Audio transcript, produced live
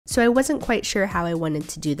So I wasn't quite sure how I wanted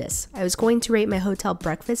to do this. I was going to rate my hotel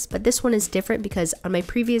breakfast, but this one is different because on my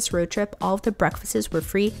previous road trip, all of the breakfasts were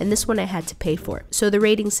free, and this one I had to pay for. So the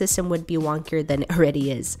rating system would be wonkier than it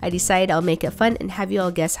already is. I decided I'll make it fun and have you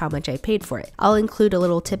all guess how much I paid for it. I'll include a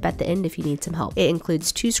little tip at the end if you need some help. It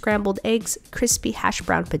includes 2 scrambled eggs, crispy hash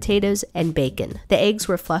brown potatoes, and bacon. The eggs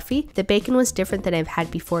were fluffy. The bacon was different than I've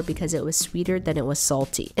had before because it was sweeter than it was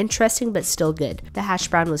salty. Interesting, but still good. The hash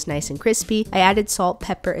brown was nice and crispy. I added salt,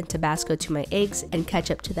 pepper, and Tabasco to my eggs and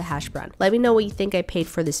ketchup to the hash brown. Let me know what you think I paid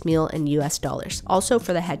for this meal in US dollars. Also,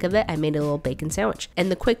 for the heck of it, I made a little bacon sandwich. And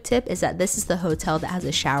the quick tip is that this is the hotel that has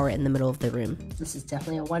a shower in the middle of the room. This is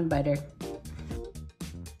definitely a one-biter.